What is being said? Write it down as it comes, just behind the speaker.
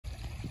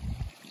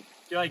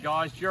G'day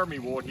guys, Jeremy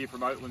Ward here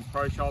from OGC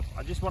Pro Shop.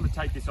 I just want to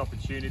take this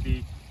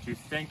opportunity to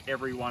thank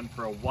everyone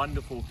for a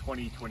wonderful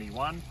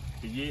 2021.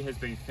 The year has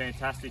been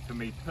fantastic for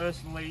me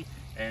personally,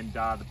 and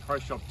the Pro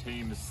Shop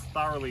team has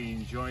thoroughly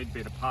enjoyed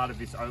being a part of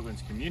this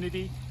OGC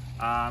community.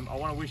 I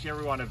want to wish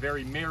everyone a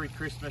very Merry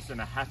Christmas and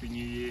a Happy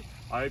New Year.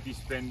 I hope you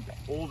spend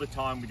all the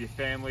time with your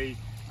family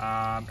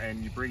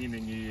and you bring in the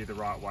new year the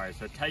right way.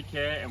 So take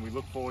care, and we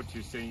look forward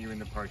to seeing you in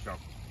the Pro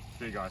Shop.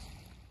 See you guys.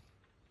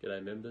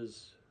 G'day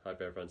members,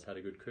 hope everyone's had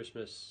a good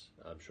Christmas.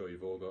 I'm sure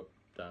you've all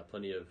got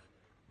plenty of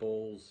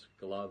balls,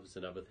 gloves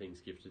and other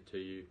things gifted to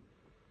you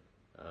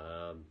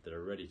that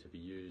are ready to be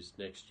used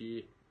next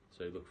year.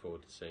 So look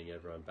forward to seeing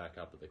everyone back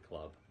up at the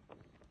club.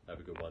 Have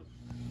a good one.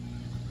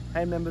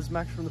 Hey members,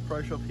 Max from the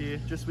Pro Shop here.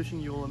 Just wishing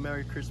you all a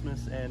Merry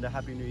Christmas and a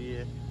Happy New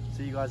Year.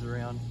 See you guys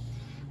around.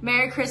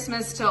 Merry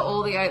Christmas to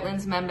all the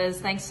OGC members.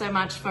 Thanks so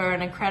much for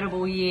an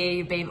incredible year.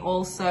 You've been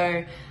all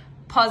so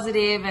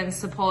positive and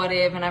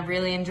supportive, and I've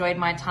really enjoyed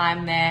my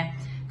time there.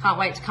 Can't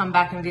wait to come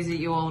back and visit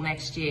you all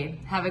next year.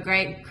 Have a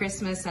great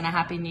Christmas and a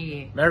Happy New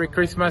Year. Merry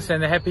Christmas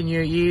and a Happy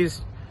New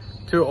Year's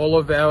to all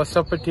of our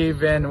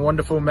supportive and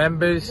wonderful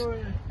members,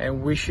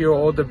 and wish you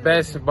all the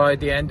best by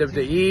the end of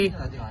the year,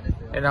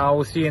 and I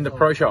will see you in the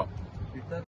Pro Shop.